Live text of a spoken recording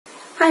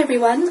Hi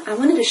everyone, I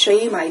wanted to show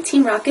you my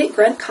Team Rocket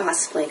Grunt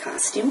cosplay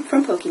costume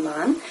from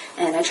Pokemon,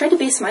 and I tried to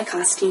base my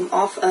costume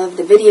off of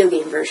the video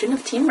game version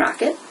of Team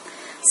Rocket.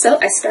 So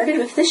I started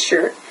with this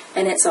shirt,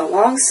 and it's a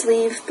long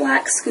sleeve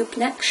black scoop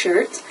neck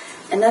shirt,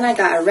 and then I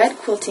got a red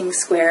quilting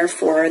square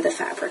for the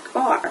fabric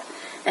R.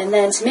 And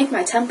then to make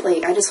my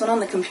template, I just went on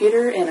the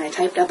computer and I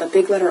typed up a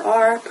big letter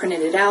R,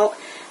 printed it out,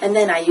 and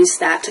then I used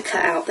that to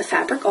cut out the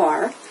fabric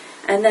R.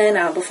 And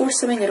then before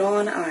sewing it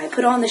on, I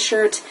put on the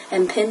shirt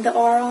and pinned the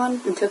R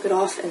on and took it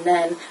off, and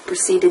then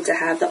proceeded to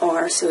have the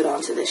R sewed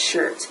onto this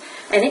shirt.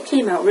 And it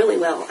came out really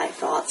well, I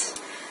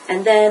thought.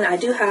 And then I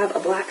do have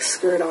a black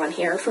skirt on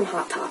here from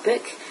Hot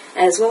Topic,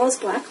 as well as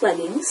black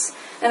leggings.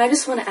 And I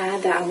just want to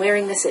add that I'm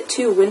wearing this at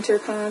 2 winter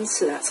cons,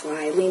 so that's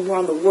why I lean more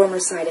on the warmer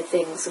side of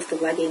things with the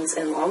leggings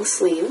and long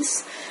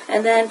sleeves.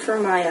 And then for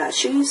my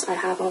shoes, I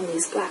have on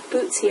these black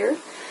boots here.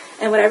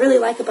 And what I really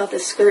like about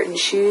this skirt and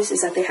shoes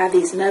is that they have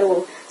these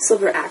metal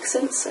silver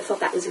accents. I thought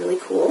that was really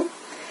cool.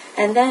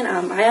 And then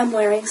I am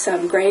wearing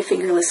some gray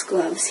fingerless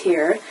gloves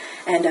here.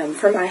 And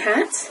for my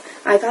hat,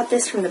 I got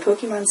this from the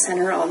Pokemon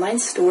Center online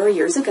store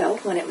years ago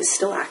when it was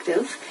still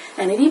active.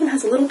 And it even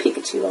has a little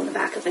Pikachu on the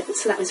back of it,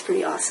 so that was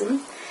pretty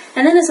awesome.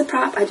 And then as a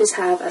prop, I just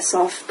have a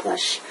soft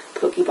plush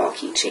Pokeball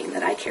keychain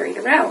that I carried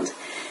around.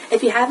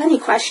 If you have any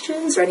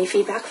questions or any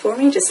feedback for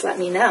me, just let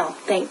me know.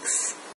 Thanks.